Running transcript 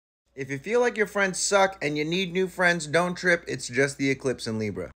If you feel like your friends suck and you need new friends, don't trip. It's just the eclipse in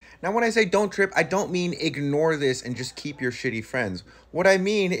Libra. Now, when I say don't trip, I don't mean ignore this and just keep your shitty friends. What I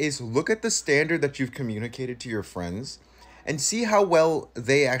mean is look at the standard that you've communicated to your friends and see how well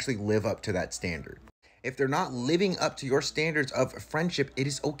they actually live up to that standard. If they're not living up to your standards of friendship, it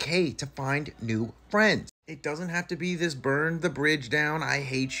is okay to find new friends. It doesn't have to be this burn the bridge down, I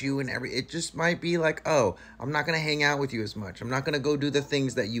hate you and it just might be like, oh, I'm not going to hang out with you as much. I'm not going to go do the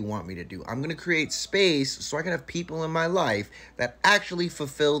things that you want me to do. I'm going to create space so I can have people in my life that actually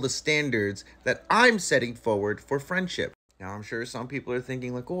fulfill the standards that I'm setting forward for friendship. Now, I'm sure some people are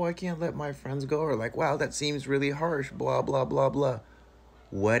thinking like, oh, I can't let my friends go, or like, wow, that seems really harsh, blah, blah, blah, blah.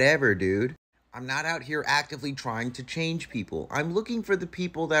 Whatever, dude. I'm not out here actively trying to change people. I'm looking for the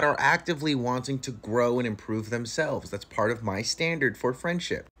people that are actively wanting to grow and improve themselves. That's part of my standard for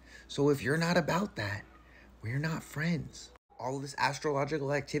friendship. So if you're not about that, we're not friends. All of this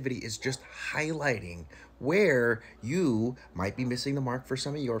astrological activity is just highlighting where you might be missing the mark for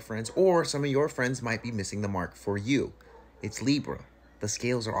some of your friends, or some of your friends might be missing the mark for you. It's Libra. The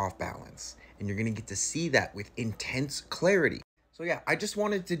scales are off balance, and you're going to get to see that with intense clarity. So yeah, I just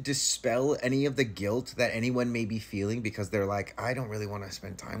wanted to dispel any of the guilt that anyone may be feeling because they're like, I don't really want to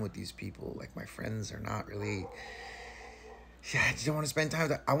spend time with these people. Like, my friends are not really... Yeah, I just don't want to spend time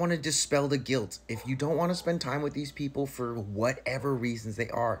with them. I want to dispel the guilt. If you don't want to spend time with these people for whatever reasons they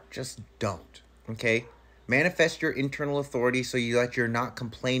are, just don't, okay? Manifest your internal authority so that you're not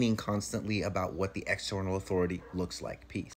complaining constantly about what the external authority looks like. Peace.